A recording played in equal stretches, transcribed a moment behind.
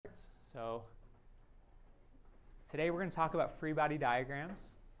So today we're going to talk about free body diagrams.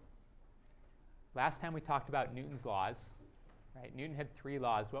 Last time we talked about Newton's laws. Right? Newton had 3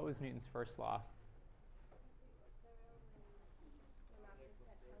 laws. What was Newton's first law?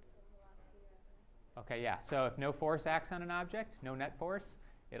 Okay, yeah. So if no force acts on an object, no net force,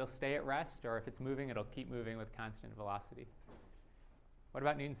 it'll stay at rest, or if it's moving, it'll keep moving with constant velocity. What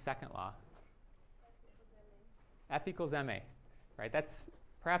about Newton's second law? F equals ma. Right? That's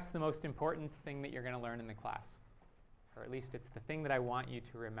perhaps the most important thing that you're going to learn in the class. Or at least it's the thing that I want you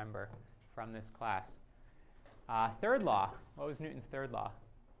to remember from this class. Third law. What was Newton's third law?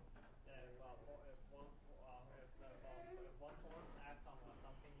 If one force acts on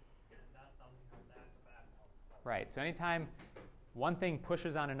something, and that something has to act back. Right. So anytime one thing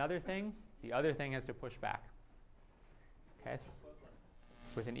pushes on another thing, the other thing has to push back. Okay.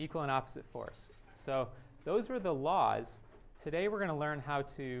 With an equal and opposite force. So those were the laws. Today we're going to learn how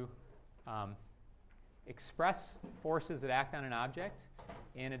to express forces that act on an object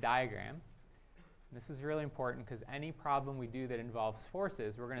in a diagram. And this is really important because any problem we do that involves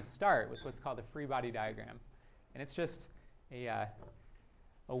forces, we're going to start with what's called a free body diagram. And it's just a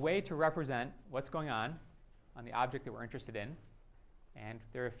way to represent what's going on the object that we're interested in. And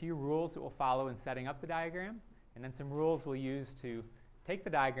there are a few rules that we'll follow in setting up the diagram, and then some rules we'll use to take the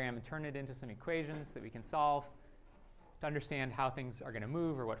diagram and turn it into some equations that we can solve to understand how things are going to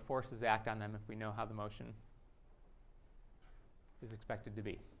move or what forces act on them if we know how the motion is expected to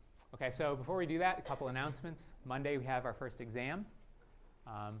be. Okay, so before we do that, a couple announcements. Monday we have our first exam.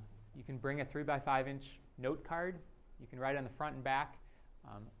 You can bring a 3x5 inch note card. You can write on the front and back.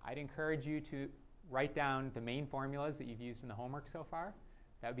 I'd encourage you to write down the main formulas that you've used in the homework so far.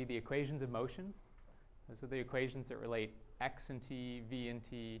 That would be the equations of motion. Those are the equations that relate x and t, v and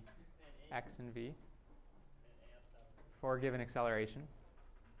t, x and v for a given acceleration.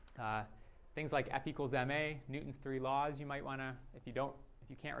 Things like F equals ma, Newton's 3 laws. You might want to, if you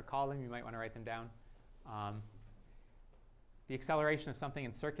can't recall them, you might want to write them down. The acceleration of something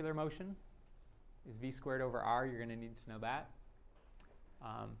in circular motion is v squared over r. You're going to need to know that.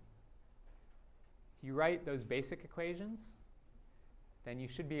 If you write those basic equations, then you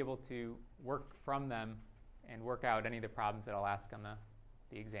should be able to work from them and work out any of the problems that I'll ask on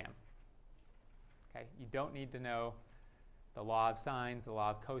the exam. Okay? You don't need to know the law of sines, the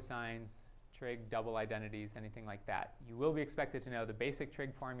law of cosines, trig, double identities, anything like that. You will be expected to know the basic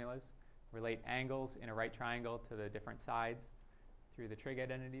trig formulas, relate angles in a right triangle to the different sides through the trig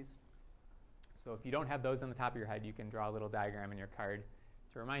identities. So if you don't have those on the top of your head, you can draw a little diagram in your card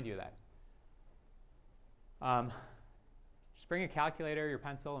to remind you of that. Just bring a calculator, your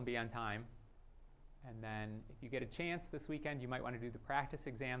pencil, and be on time. And then if you get a chance this weekend, you might want to do the practice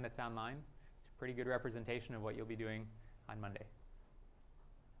exam that's online. It's a pretty good representation of what you'll be doing on Monday.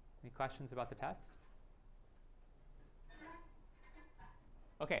 Any questions about the test?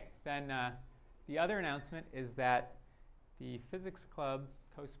 Okay, then the other announcement is that the Physics Club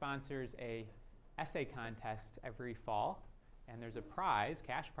co-sponsors a essay contest every fall, and there's a prize,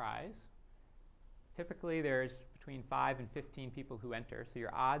 cash prize. Typically there's between 5 and 15 people who enter, so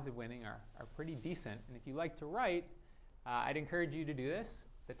your odds of winning are pretty decent. And if you like to write, I'd encourage you to do this.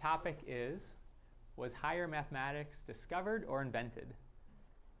 The topic is, was higher mathematics discovered or invented?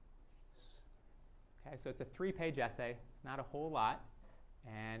 Okay, so it's a 3-page essay. It's not a whole lot.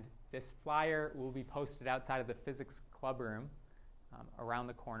 And this flyer will be posted outside of the Physics Club room around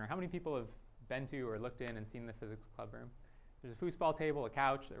the corner. How many people have been to or looked in and seen the Physics Club room? There's a foosball table, a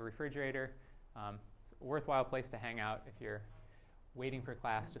couch, a refrigerator. It's a worthwhile place to hang out if you're waiting for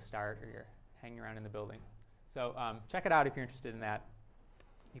class to start or you're hanging around in the building. So check it out if you're interested in that.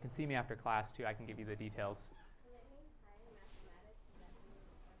 You can see me after class, too. I can give you the details.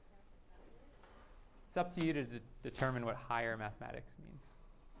 It's up to you to determine what higher mathematics means.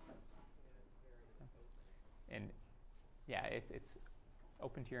 And yeah, it's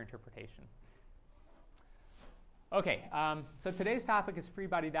open to your interpretation. Okay, so today's topic is free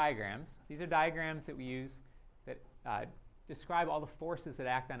body diagrams. These are diagrams that we use that describe all the forces that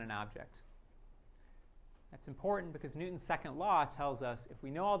act on an object. That's important because Newton's second law tells us if we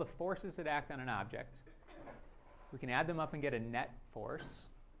know all the forces that act on an object, we can add them up and get a net force.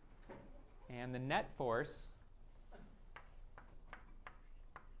 And the net force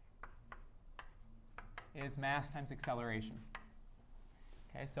is mass times acceleration.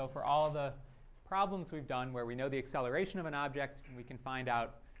 Okay, so for all the problems we've done where we know the acceleration of an object, we can find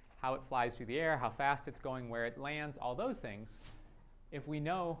out how it flies through the air, how fast it's going, where it lands, all those things. If we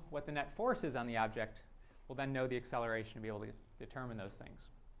know what the net force is on the object, we'll then know the acceleration to be able to determine those things.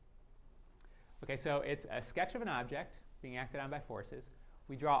 Okay, so it's a sketch of an object being acted on by forces.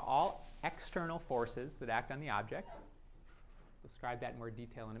 we draw all external forces that act on the object. We'll describe that in more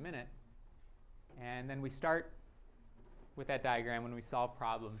detail in a minute. And then we start with that diagram when we solve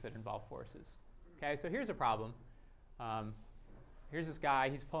problems that involve forces. Okay, so here's a problem. Here's this guy.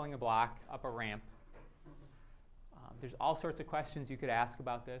 He's pulling a block up a ramp. There's all sorts of questions you could ask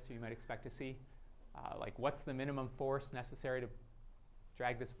about this, or you might expect to see. Like, what's the minimum force necessary to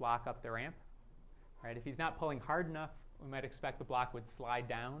drag this block up the ramp? Right? If he's not pulling hard enough, we might expect the block would slide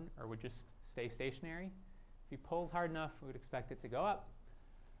down or would just stay stationary. If he pulls hard enough, we would expect it to go up.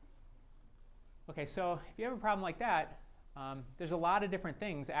 Okay, so if you have a problem like that, there's a lot of different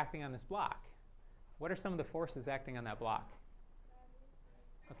things acting on this block. What are some of the forces acting on that block?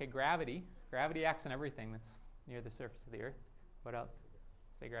 Okay, gravity. Gravity acts on everything that's near the surface of the Earth. What else?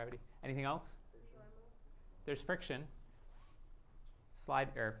 Say gravity. Anything else? There's friction.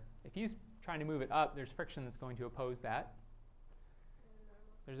 If he's trying to move it up, there's friction that's going to oppose that.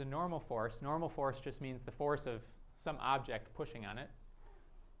 There's a normal force. Normal force just means the force of some object pushing on it.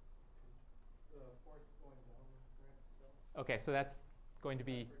 The force going down the ramp itself. Okay, so that's going to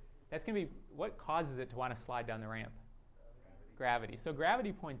be what causes it to want to slide down the ramp? Gravity. So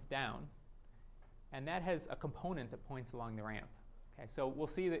gravity points down, and that has a component that points along the ramp. Okay, so we'll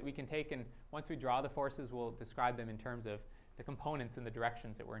see that we can take, and once we draw the forces, we'll describe them in terms of the components and the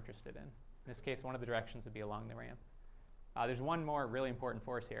directions that we're interested in. In this case, one of the directions would be along the ramp. There's one more really important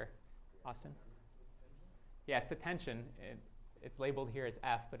force here. Austin? Yeah, it's the tension. It's labeled here as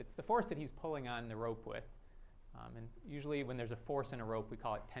F, but it's the force that he's pulling on the rope with. And usually when there's a force in a rope, we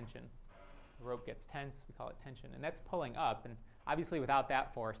call it tension. The rope gets tense, we call it tension. And that's pulling up. And obviously without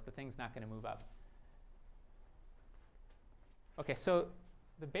that force, the thing's not going to move up. Okay, so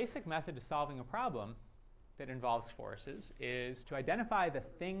the basic method to solving a problem that involves forces is to identify the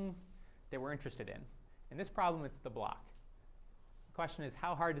thing that we're interested in. In this problem, it's the block. The question is,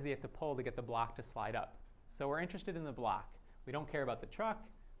 how hard does he have to pull to get the block to slide up? So we're interested in the block. We don't care about the truck.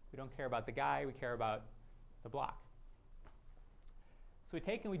 We don't care about the guy. We care about the block. So we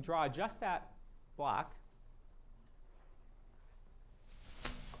take and we draw just that block.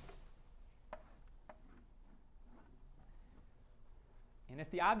 And if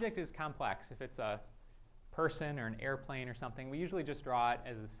the object is complex, if it's a person or an airplane or something, we usually just draw it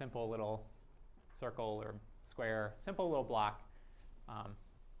as a simple little circle or square, simple little block.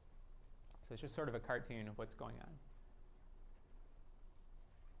 So it's just sort of a cartoon of what's going on.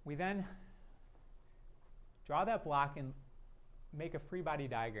 We then draw that block and make a free body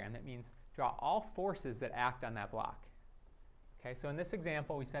diagram. That means draw all forces that act on that block. Okay, so in this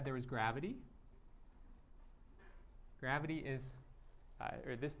example, we said there was gravity. Gravity is,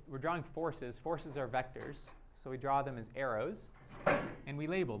 we're drawing forces. Forces are vectors, so we draw them as arrows, and we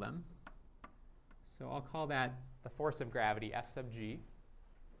label them. So I'll call that the force of gravity, F sub g.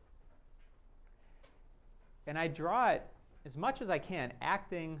 And I draw it as much as I can,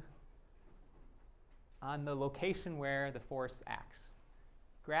 acting on the location where the force acts.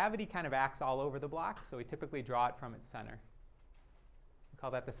 Gravity kind of acts all over the block, so we typically draw it from its center. We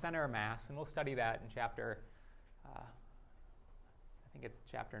call that the center of mass, and we'll study that in chapter, I think it's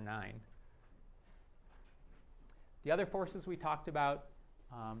chapter 9. The other forces we talked about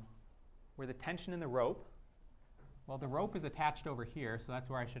were the tension in the rope. Well, the rope is attached over here, so that's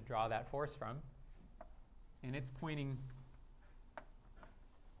where I should draw that force from. And it's pointing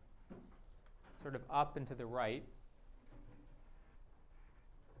sort of up and to the right.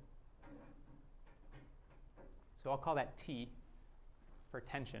 So I'll call that T for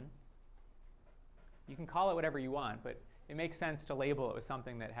tension. You can call it whatever you want, but it makes sense to label it with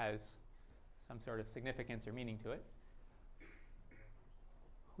something that has some sort of significance or meaning to it.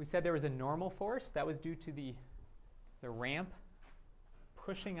 We said there was a normal force. That was due to the ramp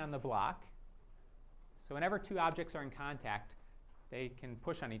pushing on the block. So whenever two objects are in contact, they can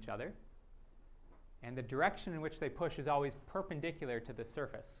push on each other. And the direction in which they push is always perpendicular to the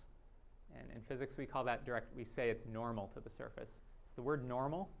surface. And in physics, we call that we say it's normal to the surface. So the word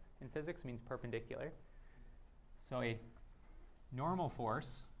normal in physics means perpendicular. So a normal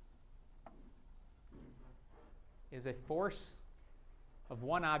force is a force of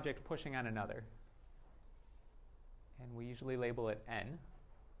one object pushing on another. And we usually label it N.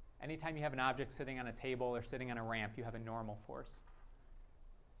 Anytime you have an object sitting on a table or sitting on a ramp, you have a normal force.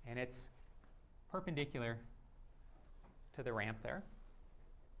 And it's perpendicular to the ramp there.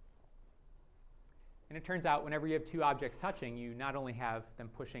 And it turns out whenever you have two objects touching, you not only have them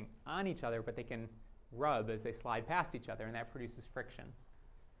pushing on each other, but they can rub as they slide past each other, and that produces friction.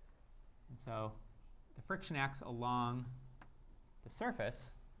 And so the friction acts along the surface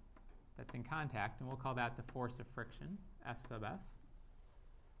that's in contact, and we'll call that the force of friction, F sub F.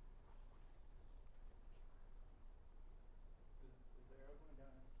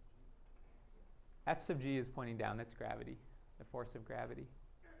 F sub g is pointing down. That's gravity, the force of gravity.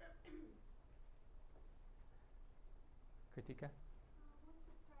 Kritika? What's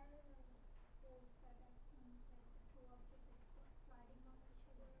the parallel force that acts on like the two objects is sliding on each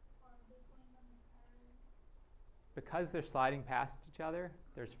other, or are they going on the parallel? Because they're sliding past each other,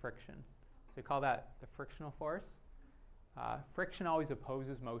 there's friction. So we call that the frictional force. Friction always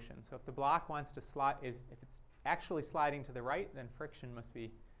opposes motion. So if the block wants to slide, if it's actually sliding to the right, then friction must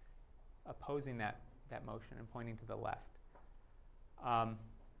be opposing that motion and pointing to the left.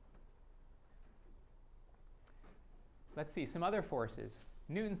 Let's see, some other forces.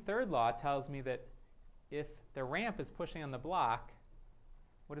 Newton's third law tells me that if the ramp is pushing on the block,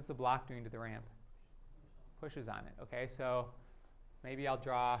 what is the block doing to the ramp? Pushes on it. Okay, so maybe I'll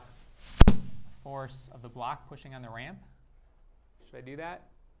draw a force of the block pushing on the ramp. Should I do that?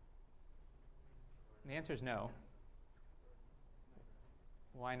 And the answer is no.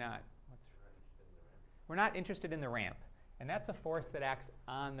 Why not? We're not interested in the ramp. And that's a force that acts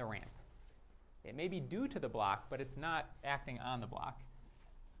on the ramp. It may be due to the block, but it's not acting on the block.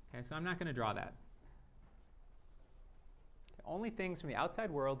 Okay, so I'm not going to draw that. Only things from the outside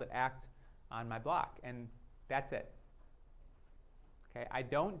world that act on my block, and that's it. Okay, I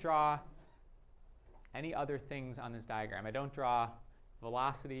don't draw any other things on this diagram. I don't draw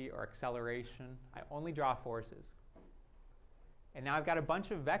velocity or acceleration. I only draw forces. And now I've got a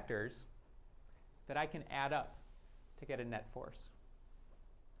bunch of vectors that I can add up to get a net force.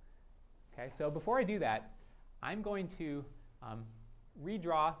 Okay, so before I do that, I'm going to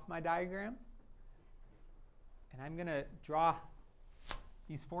redraw my diagram. And I'm going to draw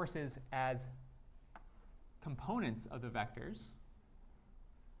these forces as components of the vectors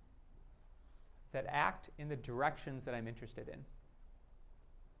that act in the directions that I'm interested in.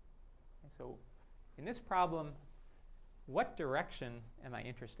 Okay, so in this problem, what direction am I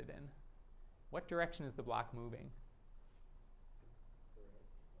interested in? What direction is the block moving?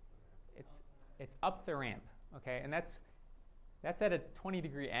 It's up the ramp, okay? And that's at a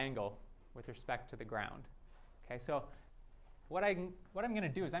 20-degree angle with respect to the ground. Okay, so what I'm going to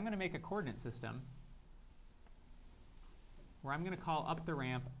do is I'm going to make a coordinate system where I'm going to call up the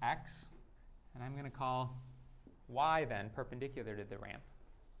ramp x, and I'm going to call y then perpendicular to the ramp.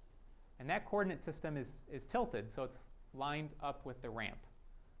 And that coordinate system is tilted, so it's lined up with the ramp.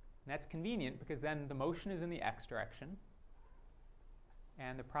 And that's convenient because then the motion is in the x direction,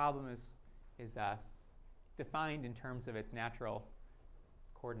 and the problem is defined in terms of its natural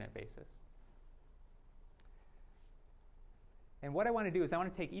coordinate basis. And what I want to do is I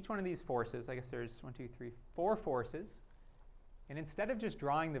want to take each one of these forces, I guess there's 4 forces, and instead of just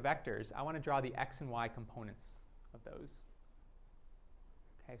drawing the vectors, I want to draw the x and y components of those.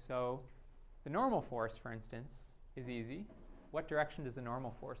 Okay, so the normal force, for instance, is easy. What direction does the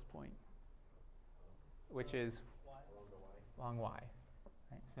normal force point? Which is along y.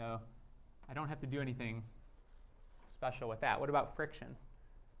 Right, so I don't have to do anything special with that. What about friction?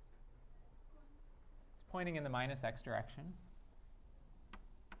 It's pointing in the minus x direction.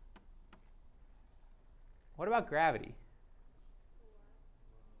 What about gravity?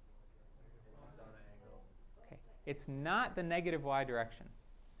 Okay, it's not the negative y direction.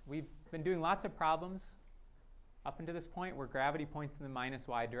 We've been doing lots of problems up until this point where gravity points in the minus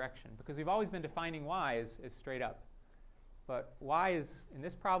y direction because we've always been defining y as straight up. But y is, in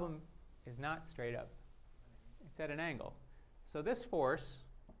this problem, is not straight up. It's at an angle. So this force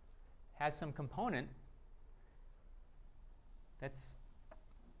has some component that's,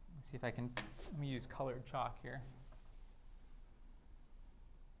 let's see if I can, let me use colored chalk here.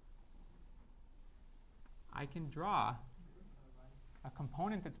 I can draw a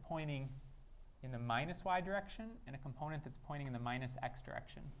component that's pointing in the minus y direction and a component that's pointing in the minus x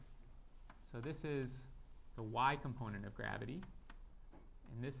direction. So this is the y component of gravity,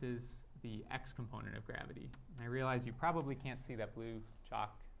 and this is the x component of gravity. And I realize you probably can't see that blue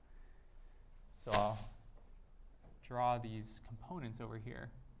chalk, so I'll draw these components over here.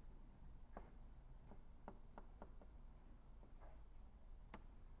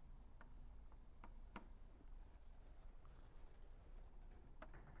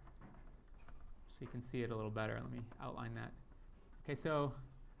 So you can see it a little better. Let me outline that. Okay, so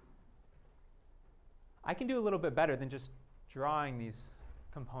I can do a little bit better than just drawing these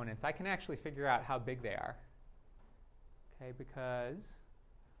components. I can actually figure out how big they are. Okay, because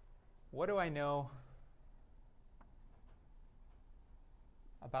what do I know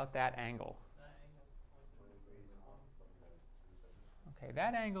about that angle? Okay,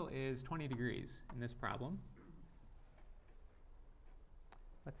 that angle is 20 degrees in this problem.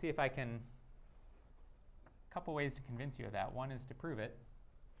 Let's see if I can, a couple ways to convince you of that. One is to prove it.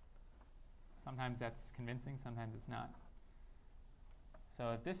 Sometimes that's convincing, sometimes it's not.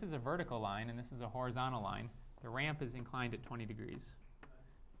 So if this is a vertical line and this is a horizontal line, the ramp is inclined at 20 degrees.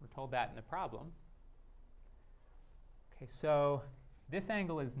 We're told that in the problem. Okay, so this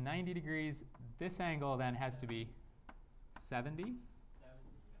angle is 90 degrees. This angle then has to be 70,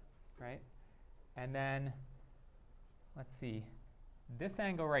 right? And then, let's see, this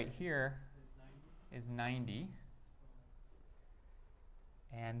angle right here is 90.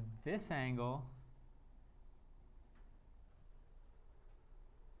 And this angle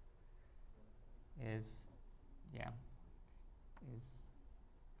is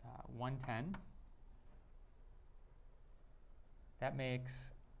 110. That makes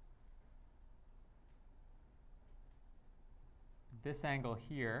this angle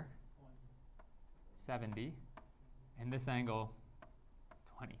here 70, and this angle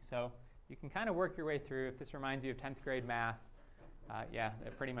 20. So you can kind of work your way through. If this reminds you of 10th grade math, yeah,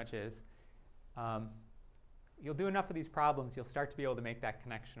 it pretty much is. You'll do enough of these problems, you'll start to be able to make that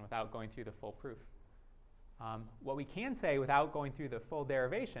connection without going through the full proof. What we can say without going through the full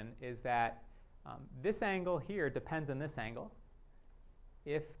derivation is that this angle here depends on this angle.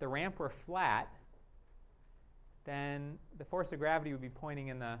 If the ramp were flat, then the force of gravity would be pointing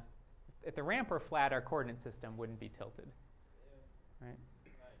in the... If the ramp were flat, our coordinate system wouldn't be tilted, right?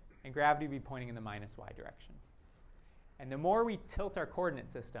 And gravity would be pointing in the minus y direction. And the more we tilt our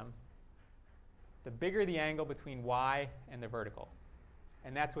coordinate system, the bigger the angle between y and the vertical.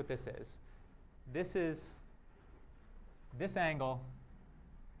 And that's what this is. This angle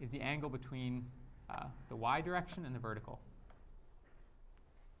is the angle between the y direction and the vertical.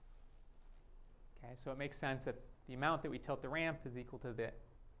 Okay, so it makes sense that the amount that we tilt the ramp is equal to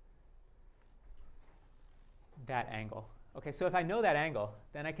that angle. Okay, so if I know that angle,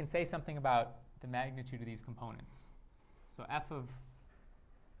 then I can say something about the magnitude of these components. So f of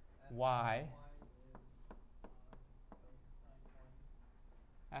y,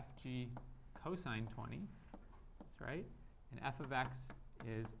 fg cosine 20, that's right, and f of x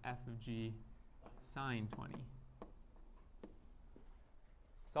is f of g sine 20.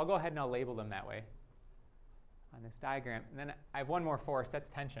 So I'll go ahead and I'll label them that way on this diagram. And then I have one more force, that's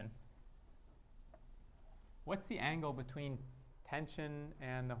tension. What's the angle between tension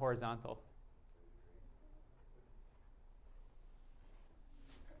and the horizontal?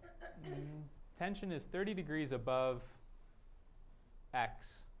 Tension is 30 degrees above x,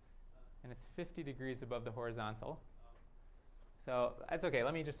 and it's 50 degrees above the horizontal. So that's okay.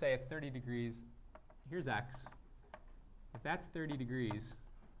 Let me just say it's 30 degrees. Here's x. If that's 30 degrees,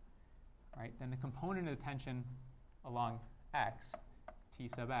 right, then the component of the tension along x, t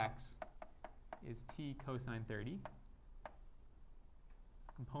sub x, is t cosine 30.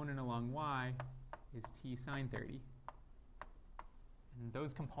 Component along y is t sine 30. And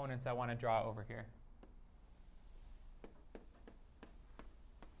those components I want to draw over here.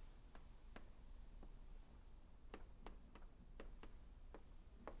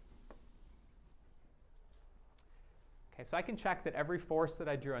 Okay, so I can check that every force that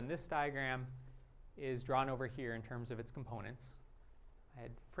I drew on this diagram is drawn over here in terms of its components. I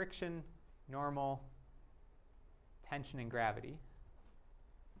had friction, normal, tension, and gravity.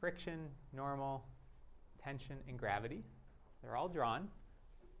 Friction, normal, tension, and gravity. They're all drawn.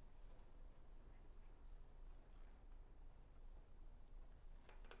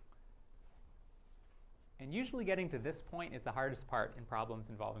 And usually getting to this point is the hardest part in problems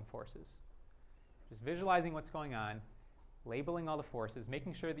involving forces. Just visualizing what's going on, labeling all the forces,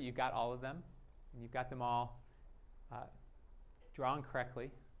 making sure that you've got all of them, and you've got them all drawn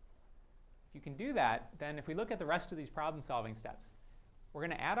correctly. If you can do that, then if we look at the rest of these problem-solving steps, we're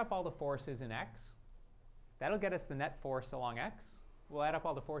going to add up all the forces in x. That'll get us the net force along x. We'll add up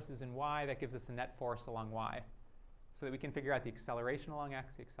all the forces in y. That gives us the net force along y, so that we can figure out the acceleration along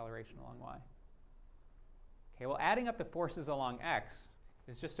x, the acceleration along y. Okay, well, adding up the forces along x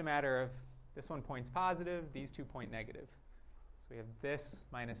is just a matter of this one points positive, these two point negative. So we have this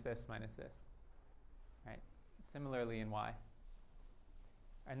minus this minus this. Right? Similarly in y.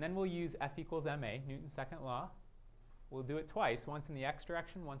 And then we'll use F equals ma, Newton's second law. We'll do it twice, once in the x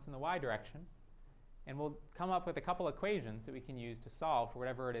direction, once in the y direction. And we'll come up with a couple equations that we can use to solve for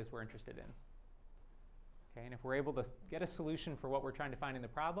whatever it is we're interested in. Okay, and if we're able to get a solution for what we're trying to find in the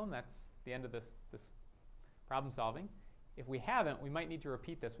problem, that's the end of this problem solving. If we haven't, we might need to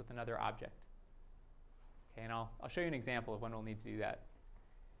repeat this with another object. Okay, and I'll show you an example of when we'll need to do that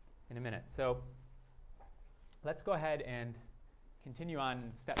in a minute. So let's go ahead and continue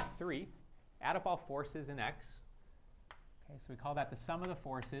on step 3. Add up all forces in x. Okay, so we call that the sum of the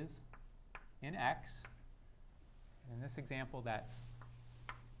forces in x. And in this example, that's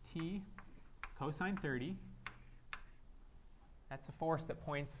t cosine 30. That's a force that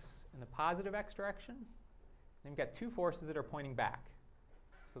points in the positive x direction. Then we've got two forces that are pointing back.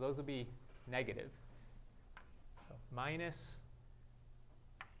 So those will be negative. So minus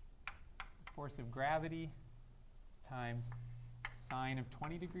force of gravity times sine of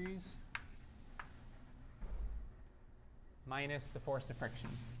 20 degrees minus the force of friction.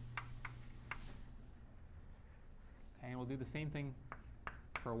 Okay, and we'll do the same thing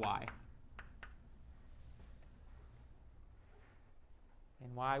for y.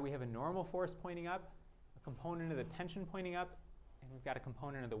 In y, we have a normal force pointing up, a component of the tension pointing up, and we've got a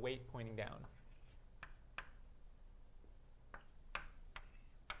component of the weight pointing down.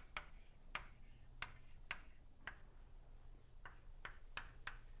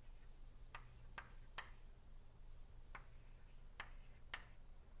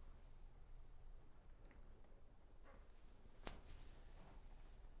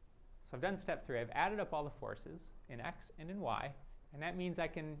 So I've done step 3. I've added up all the forces in x and in y, and that means I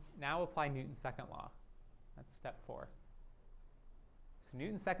can now apply Newton's second law. That's step 4. So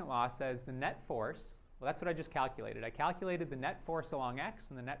Newton's second law says the net force, well, that's what I just calculated. I calculated the net force along x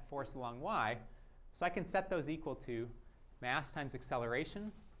and the net force along y, so I can set those equal to mass times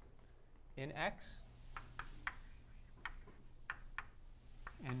acceleration in x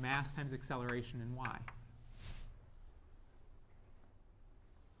and mass times acceleration in y.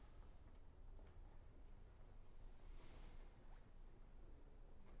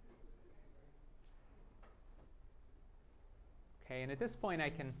 Okay, and at this point I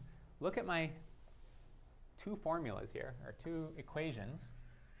can look at my two formulas here, or two equations.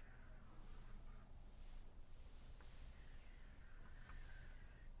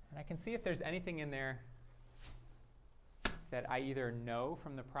 And I can see if there's anything in there that I either know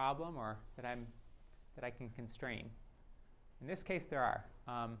from the problem or that I can constrain. In this case, there are.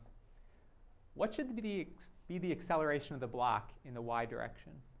 What should be the acceleration of the block in the y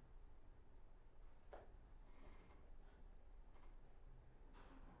direction?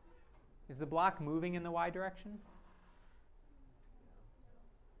 Is the block moving in the y direction?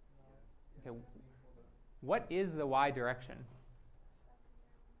 Okay. What is the y direction?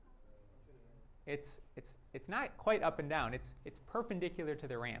 It's not quite up and down. It's perpendicular to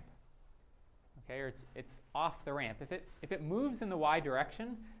the ramp. Okay, or it's off the ramp. If it moves in the y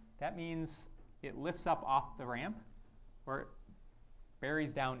direction, that means it lifts up off the ramp, or it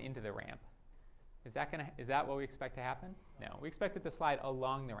buries down into the ramp. Is that what we expect to happen? No, we expect it to slide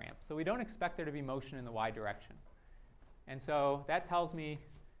along the ramp. So we don't expect there to be motion in the y direction. And so that tells me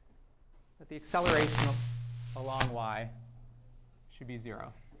that the acceleration along y should be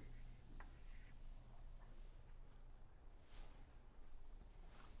 0.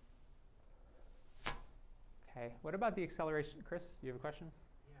 Okay, what about the acceleration? Chris, you have a question?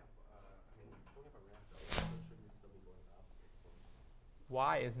 Yeah, I mean, we have a ramp though, so shouldn't it still be going up?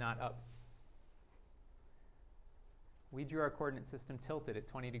 Y is not up. We drew our coordinate system tilted at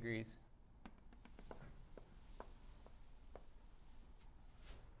 20 degrees.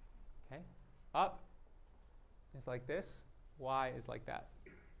 Okay, up is like this, y is like that.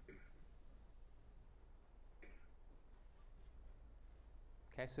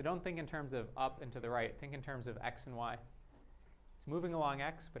 Okay, so don't think in terms of up and to the right. Think in terms of x and y. It's moving along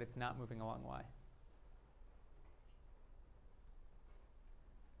x, but it's not moving along y.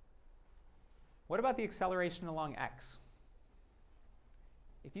 What about the acceleration along x?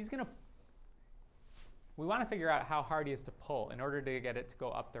 If he's going to, we want to figure out how hard he is to pull in order to get it to go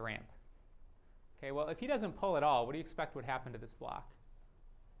up the ramp. Okay, well, if he doesn't pull at all, what do you expect would happen to this block?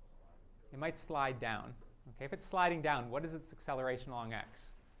 It might slide down. Okay, if it's sliding down, what is its acceleration along x?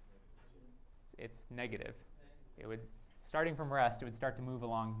 It's negative. It would, starting from rest, it would start to move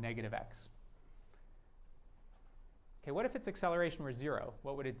along negative x. Okay, what if its acceleration were 0?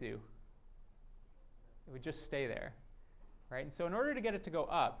 What would it do? It would just stay there, right? And so in order to get it to go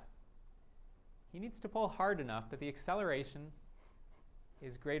up, he needs to pull hard enough that the acceleration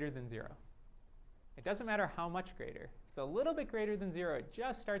is greater than 0. It doesn't matter how much greater. If it's a little bit greater than 0, it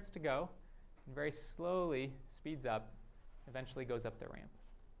just starts to go and very slowly speeds up, eventually goes up the ramp.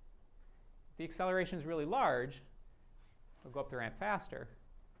 If the acceleration is really large, it'll go up the ramp faster,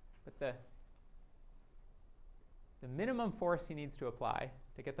 but the minimum force he needs to apply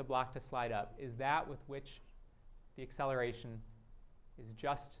to get the block to slide up is that with which the acceleration is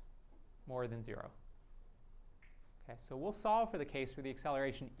just more than 0. Okay, so we'll solve for the case where the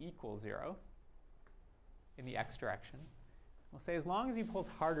acceleration equals 0 in the x direction. We'll say as long as he pulls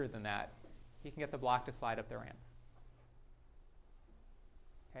harder than that, he can get the block to slide up the ramp.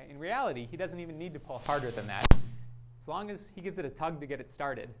 Okay, in reality, he doesn't even need to pull harder than that. As long as he gives it a tug to get it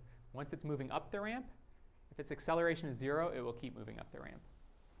started, Once it's moving up the ramp, if its acceleration is 0, it will keep moving up the ramp.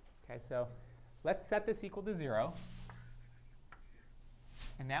 Okay, so let's set this equal to 0.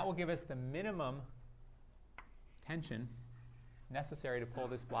 And that will give us the minimum tension necessary to pull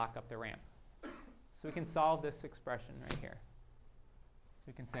this block up the ramp. So we can solve this expression right here. So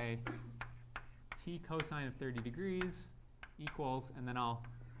we can say t cosine of 30 degrees equals, and then I'll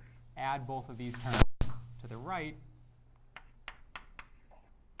add both of these terms to the right.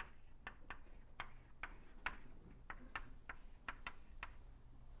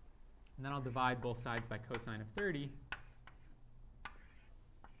 And then I'll divide both sides by cosine of 30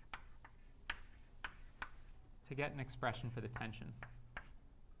 to get an expression for the tension.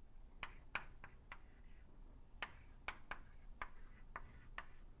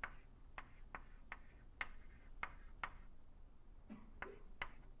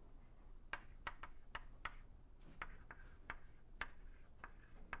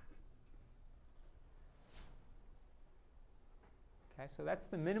 Okay, so that's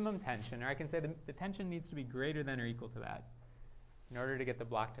the minimum tension, or I can say the tension needs to be greater than or equal to that in order to get the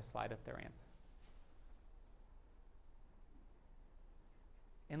block to slide up the ramp.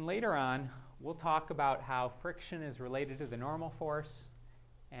 And later on, we'll talk about how friction is related to the normal force,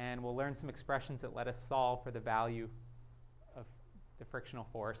 and we'll learn some expressions that let us solve for the value of the frictional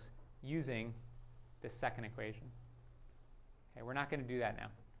force using this second equation. Okay, we're not going to do that now.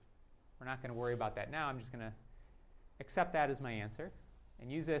 We're not going to worry about that now. I'm just going to accept that as my answer and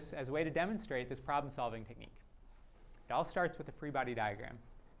use this as a way to demonstrate this problem-solving technique. It all starts with a free body diagram.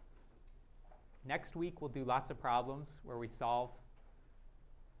 Next week, we'll do lots of problems where we solve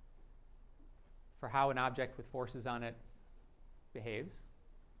for how an object with forces on it behaves.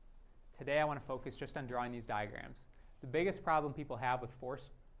 Today, I want to focus just on drawing these diagrams. The biggest problem people have with force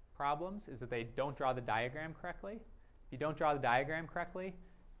problems is that they don't draw the diagram correctly. If you don't draw the diagram correctly,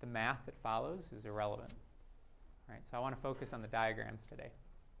 the math that follows is irrelevant. All right, so I want to focus on the diagrams today.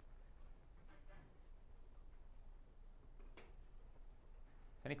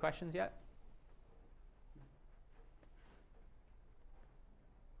 Any questions yet?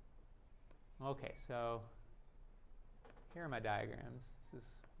 Okay, so here are my diagrams. This is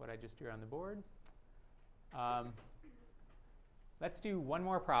what I just drew on the board. Let's do one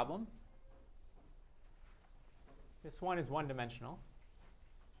more problem. This one is one-dimensional.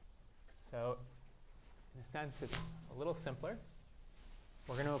 So in a sense, it's a little simpler.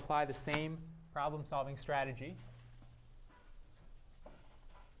 We're going to apply the same problem-solving strategy.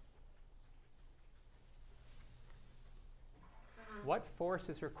 What force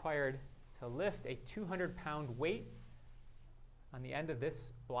is required to lift a 200-pound weight on the end of this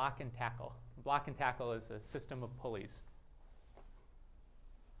block and tackle? Block and tackle is a system of pulleys.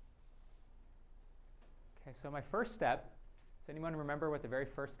 Okay, so my first step, does anyone remember what the very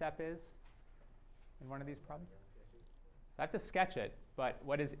first step is in one of these problems? So I have to sketch it, but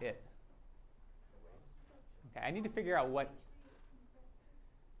what is it? Okay, I need to figure out what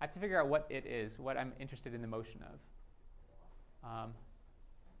it is, what I'm interested in the motion of.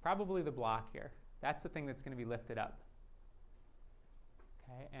 Probably the block here. That's the thing that's going to be lifted up.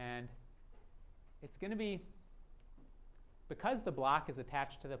 Okay, and it's going to be, because the block is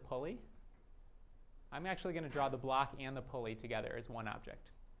attached to the pulley, I'm actually going to draw the block and the pulley together as one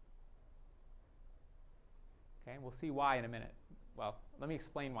object. Okay, we'll see why in a minute. Well, let me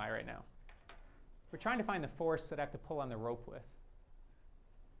explain why right now. We're trying to find the force that I have to pull on the rope with.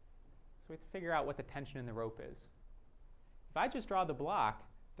 So we have to figure out what the tension in the rope is. If I just draw the block,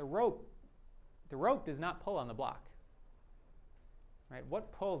 the rope does not pull on the block. Right?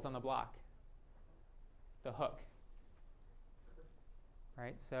 What pulls on the block? The hook.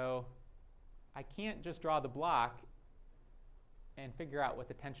 Right? So I can't just draw the block and figure out what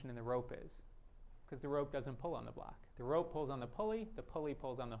the tension in the rope is, because the rope doesn't pull on the block. The rope pulls on the pulley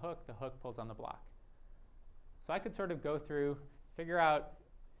pulls on the hook pulls on the block. So I could sort of go through, figure out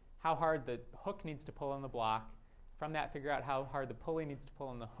how hard the hook needs to pull on the block, from that figure out how hard the pulley needs to pull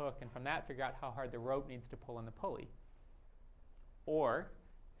on the hook, and from that figure out how hard the rope needs to pull on the pulley. Or,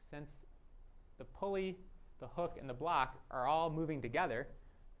 since the pulley, the hook, and the block are all moving together,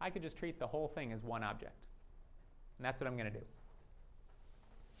 I could just treat the whole thing as one object. And that's what I'm going to do.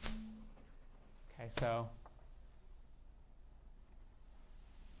 Okay, so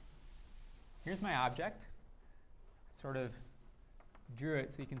here's my object. I sort of drew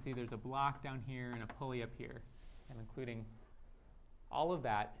it so you can see there's a block down here and a pulley up here. I'm including all of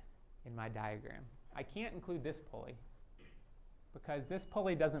that in my diagram. I can't include this pulley because this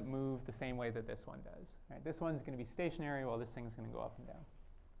pulley doesn't move the same way that this one does. Right? This one's going to be stationary while this thing's going to go up and down.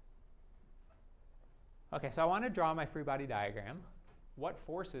 Okay, so I want to draw my free body diagram. what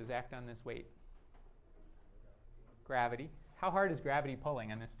forces act on this weight? Gravity. How hard is gravity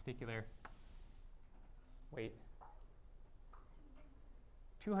pulling on this particular weight?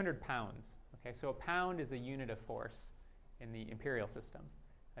 200 pounds. Okay, so a pound is a unit of force in the imperial system.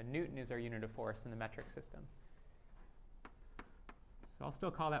 A newton is our unit of force in the metric system. So I'll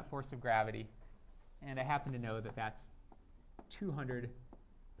still call that force of gravity, and I happen to know that that's 200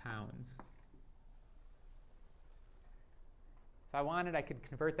 pounds. If I wanted, I could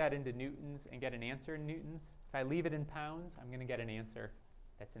convert that into newtons and get an answer in newtons. If I leave it in pounds, I'm going to get an answer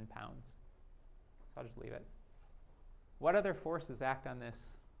that's in pounds. So I'll just leave it. What other forces act on this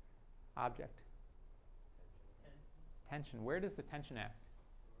object? Tension. Where does the tension act?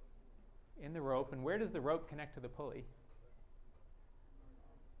 In the rope. And where does the rope connect to the pulley?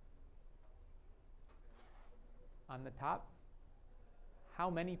 On the top. How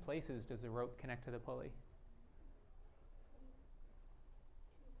many places does the rope connect to the pulley?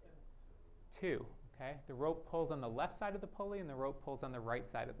 2. Okay? The rope pulls on the left side of the pulley, and the rope pulls on the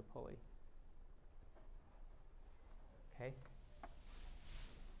right side of the pulley. Okay?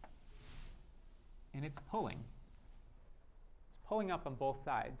 And it's pulling. It's pulling up on both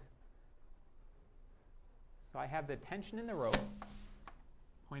sides. So I have the tension in the rope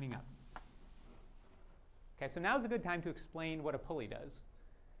pointing up. Okay, so now's a good time to explain what a pulley does.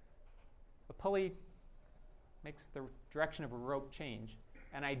 A pulley makes the direction of a rope change.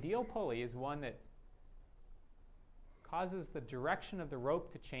 An ideal pulley is one that causes the direction of the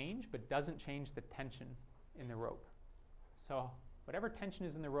rope to change, but doesn't change the tension in the rope. So whatever tension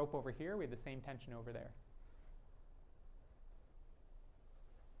is in the rope over here, we have the same tension over there.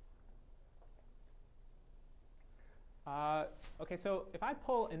 Okay, so if I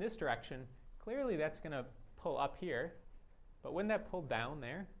pull in this direction, clearly that's going to pull up here, but wouldn't that pull down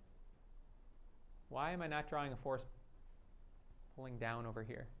there? Why am I not drawing a force pulling down over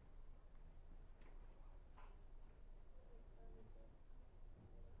here?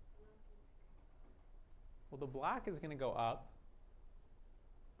 Well, the block is going to go up,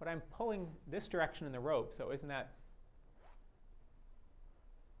 but I'm pulling this direction in the rope, so isn't that...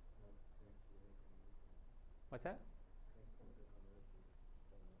 What's that?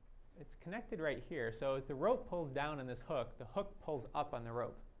 It's connected right here, so as the rope pulls down on this hook, the hook pulls up on the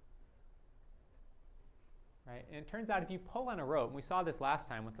rope. Right? And it turns out if you pull on a rope, and we saw this last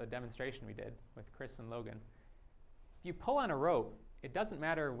time with the demonstration we did with Chris and Logan, if you pull on a rope, it doesn't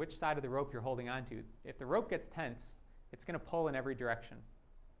matter which side of the rope you're holding on to. If the rope gets tense, it's going to pull in every direction.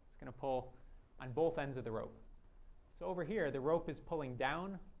 It's going to pull on both ends of the rope. So over here, the rope is pulling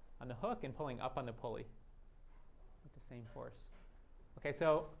down on the hook and pulling up on the pulley with the same force. Okay,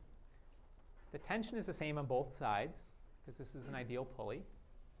 so the tension is the same on both sides, because this is an ideal pulley.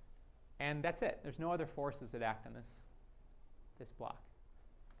 And that's it. There's no other forces that act on this block.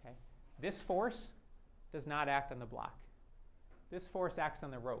 Okay? This force does not act on the block. This force acts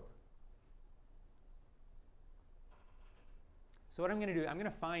on the rope. So what I'm going to do, I'm going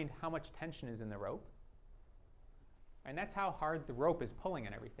to find how much tension is in the rope. And that's how hard the rope is pulling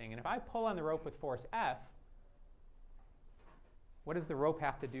on everything. And if I pull on the rope with force F, what does the rope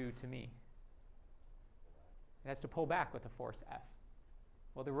have to do to me? It has to pull back with a force F.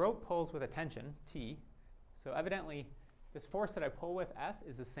 Well, the rope pulls with a tension, T. So evidently, this force that I pull with F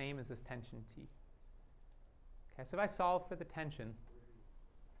is the same as this tension, T. Okay, so if I solve for the tension,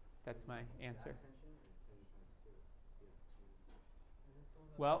 that's my answer.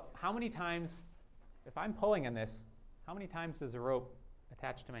 Well, how many times, if I'm pulling on this, how many times does the rope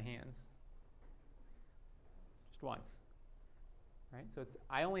attach to my hands? Just once. Right? So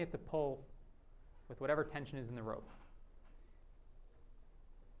I only have to pull with whatever tension is in the rope.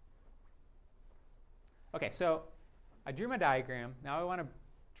 Okay, so I drew my diagram. Now I want to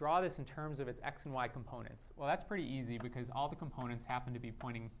draw this in terms of its x and y components. Well, that's pretty easy because all the components happen to be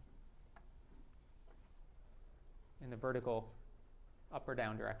pointing in the vertical up or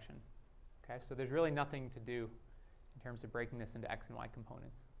down direction. Okay, so there's really nothing to do in terms of breaking this into x and y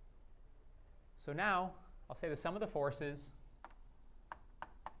components. So now I'll say the sum of the forces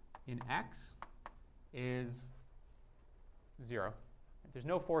in x is 0. There's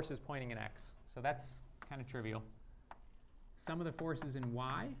no forces pointing in x, so that's kind of trivial. Sum of the forces in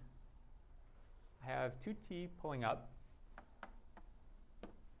y, I have 2t pulling up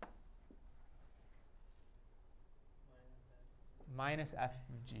minus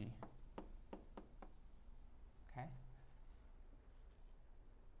fg. Okay.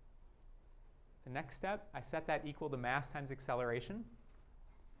 The next step, I set that equal to mass times acceleration.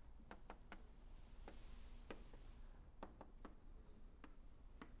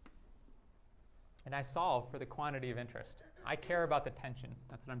 and I solve for the quantity of interest. I care about the tension.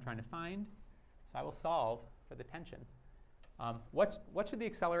 That's what I'm trying to find. So I will solve for the tension. What should the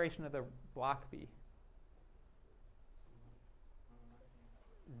acceleration of the block be?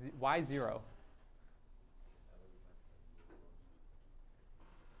 Why 0?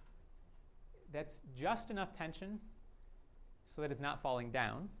 That's just enough tension so that it's not falling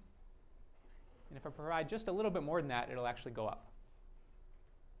down. And if I provide just a little bit more than that, it'll actually go up.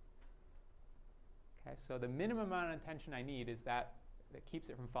 Okay, so the minimum amount of tension I need is that keeps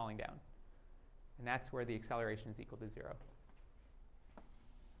it from falling down. And that's where the acceleration is equal to 0.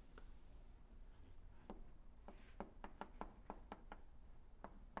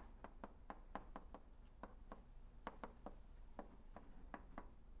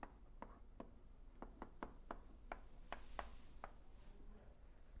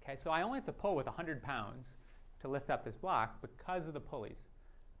 Okay, so I only have to pull with 100 pounds to lift up this block because of the pulleys.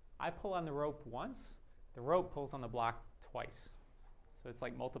 I pull on the rope once, the rope pulls on the block twice. So it's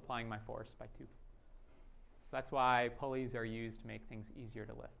like multiplying my force by 2. So that's why pulleys are used to make things easier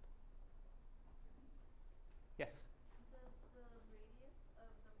to lift. Yes? Does the radius of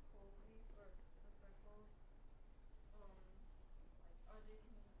the pulley for the circles, are they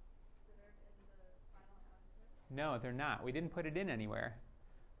considered in the final answer? No, they're not. We didn't put it in anywhere.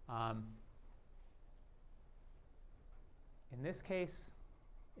 In this case,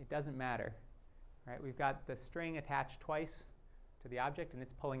 it doesn't matter. Right? We've got the string attached twice to the object, and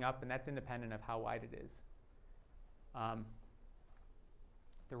it's pulling up, and that's independent of how wide it is.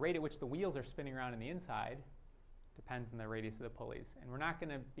 The rate at which the wheels are spinning around in the inside depends on the radius of the pulleys. And we're not going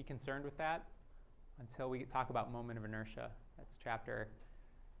to be concerned with that until we talk about moment of inertia. That's I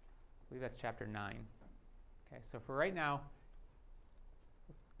believe that's chapter 9. Okay, so for right now,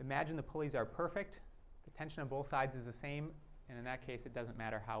 imagine the pulleys are perfect. The tension on both sides is the same, and in that case, it doesn't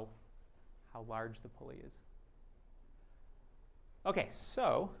matter how large the pulley is. Okay,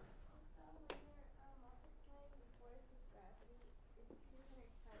 so When you're multiplying the force with gravity, it's 200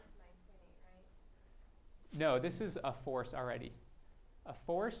 times 9.8, right? no, this is a force already. A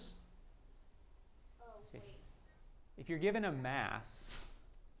force, Oh, see. wait. If you're given a mass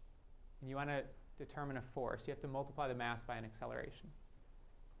and you want to determine a force, you have to multiply the mass by an acceleration.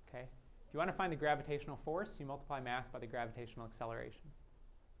 Okay? If you want to find the gravitational force, you multiply mass by the gravitational acceleration.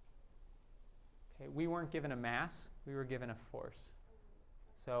 Okay, we weren't given a mass, we were given a force.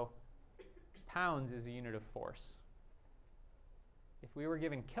 So pounds is a unit of force. If we were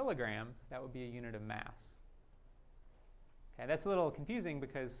given kilograms, that would be a unit of mass. Okay, that's a little confusing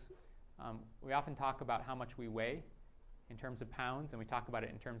because we often talk about how much we weigh in terms of pounds, and we talk about it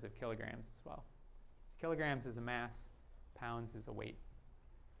in terms of kilograms as well. Kilograms is a mass, pounds is a weight.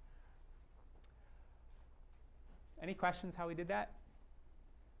 Any questions how we did that?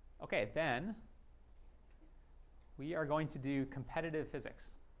 Okay, then we are going to do competitive physics.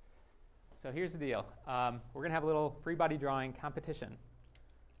 So here's the deal. We're going to have a little free body drawing competition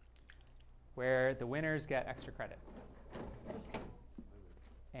where the winners get extra credit.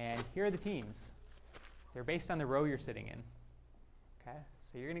 And here are the teams. They're based on the row you're sitting in. Okay,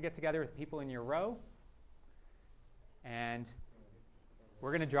 so you're going to get together with people in your row, and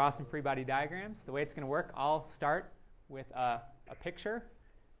we're going to draw some free body diagrams. The way it's going to work, I'll start with a picture,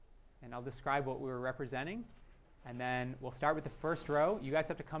 and I'll describe what we were representing. And then we'll start with the first row. You guys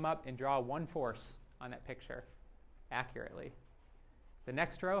have to come up and draw one force on that picture accurately. The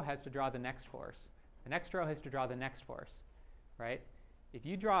next row has to draw the next force. The next row has to draw the next force, right? If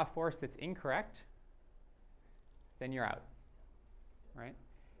you draw a force that's incorrect, then you're out, right?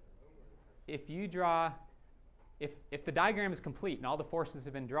 If the diagram is complete and all the forces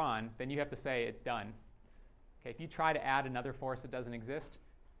have been drawn, then you have to say it's done. Okay, if you try to add another force that doesn't exist,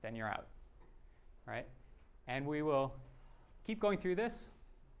 then you're out, right? And we will keep going through this.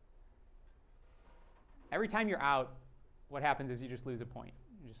 Every time you're out, what happens is you just lose a point,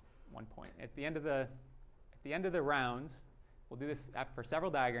 just 1 point. At the end of the rounds, we'll do this for several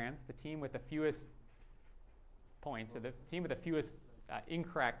diagrams. The team with the fewest points, or the team with the fewest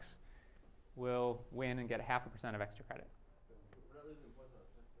incorrects, will win and get 0.5% of extra credit.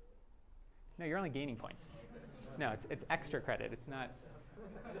 No, you're only gaining points. No, it's extra credit. It's not.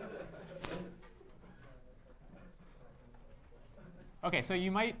 Okay, so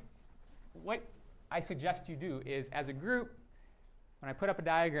what I suggest you do is, as a group, when I put up a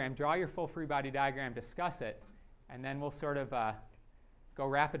diagram, draw your full free body diagram, discuss it, and then we'll sort of go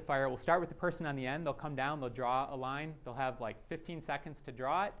rapid fire. We'll start with the person on the end. They'll come down, they'll draw a line. They'll have like 15 seconds to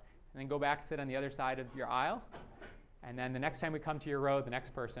draw it, and then go back, sit on the other side of your aisle. And then the next time we come to your row, the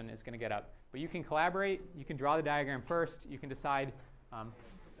next person is going to get up. But you can collaborate. You can draw the diagram first. You can decide.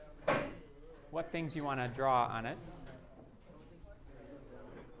 what things you want to draw on it.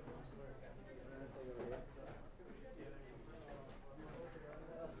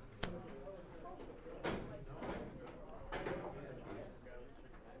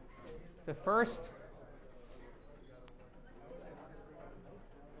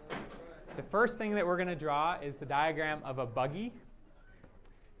 The first thing that we're going to draw is the diagram of a buggy.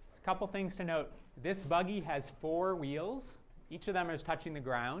 A couple things to note. This buggy has 4 wheels. Each of them is touching the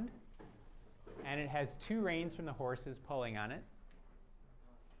ground. And it has 2 reins from the horses pulling on it.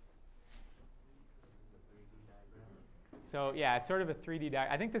 So yeah, it's sort of a 3D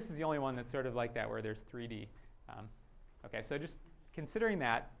diagram. I think this is the only one that's sort of like that, where there's 3D. Okay, so just considering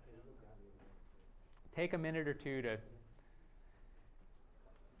that, take a minute or two to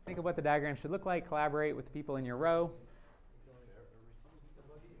think of what the diagram should look like. Collaborate with the people in your row.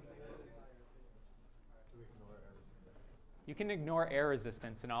 You can ignore air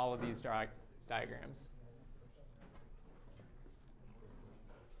resistance in all of these diagrams.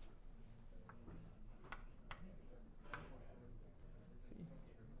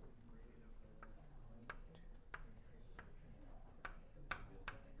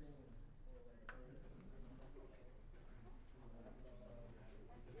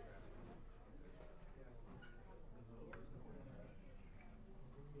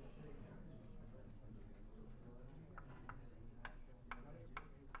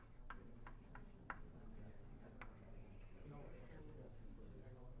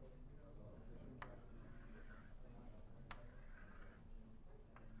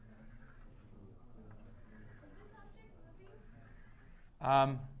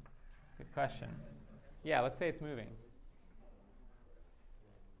 Good question. Yeah, let's say it's moving.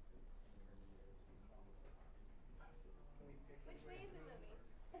 Which way is it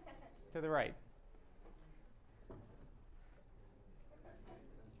moving? To the right.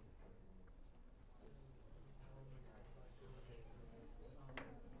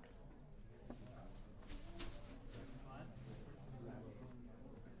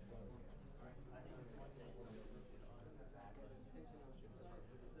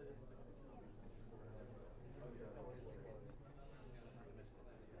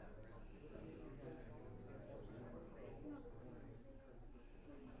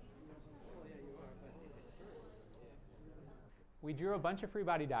 We drew a bunch of free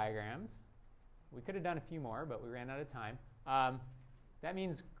body diagrams. We could have done a few more, but we ran out of time. That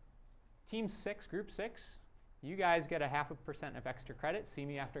means Team 6, Group 6, you guys get a 0.5% of extra credit. See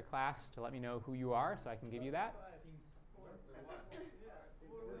me after class to let me know who you are so I can give you that.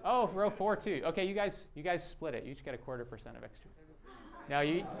 Oh, row 4 too. Okay, you guys split it. You each get a 0.25% of extra. No,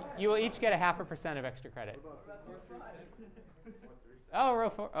 you will each get a 0.5% of extra credit. Oh, row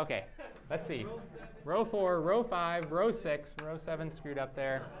 4. Okay, let's see. Row 4, row 5, row 6, row 7 screwed up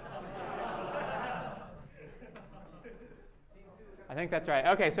there. I think that's right.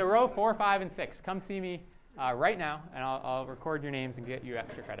 Okay, so row 4, 5, and 6. Come see me right now, and I'll record your names and get you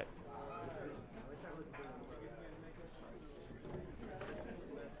extra credit.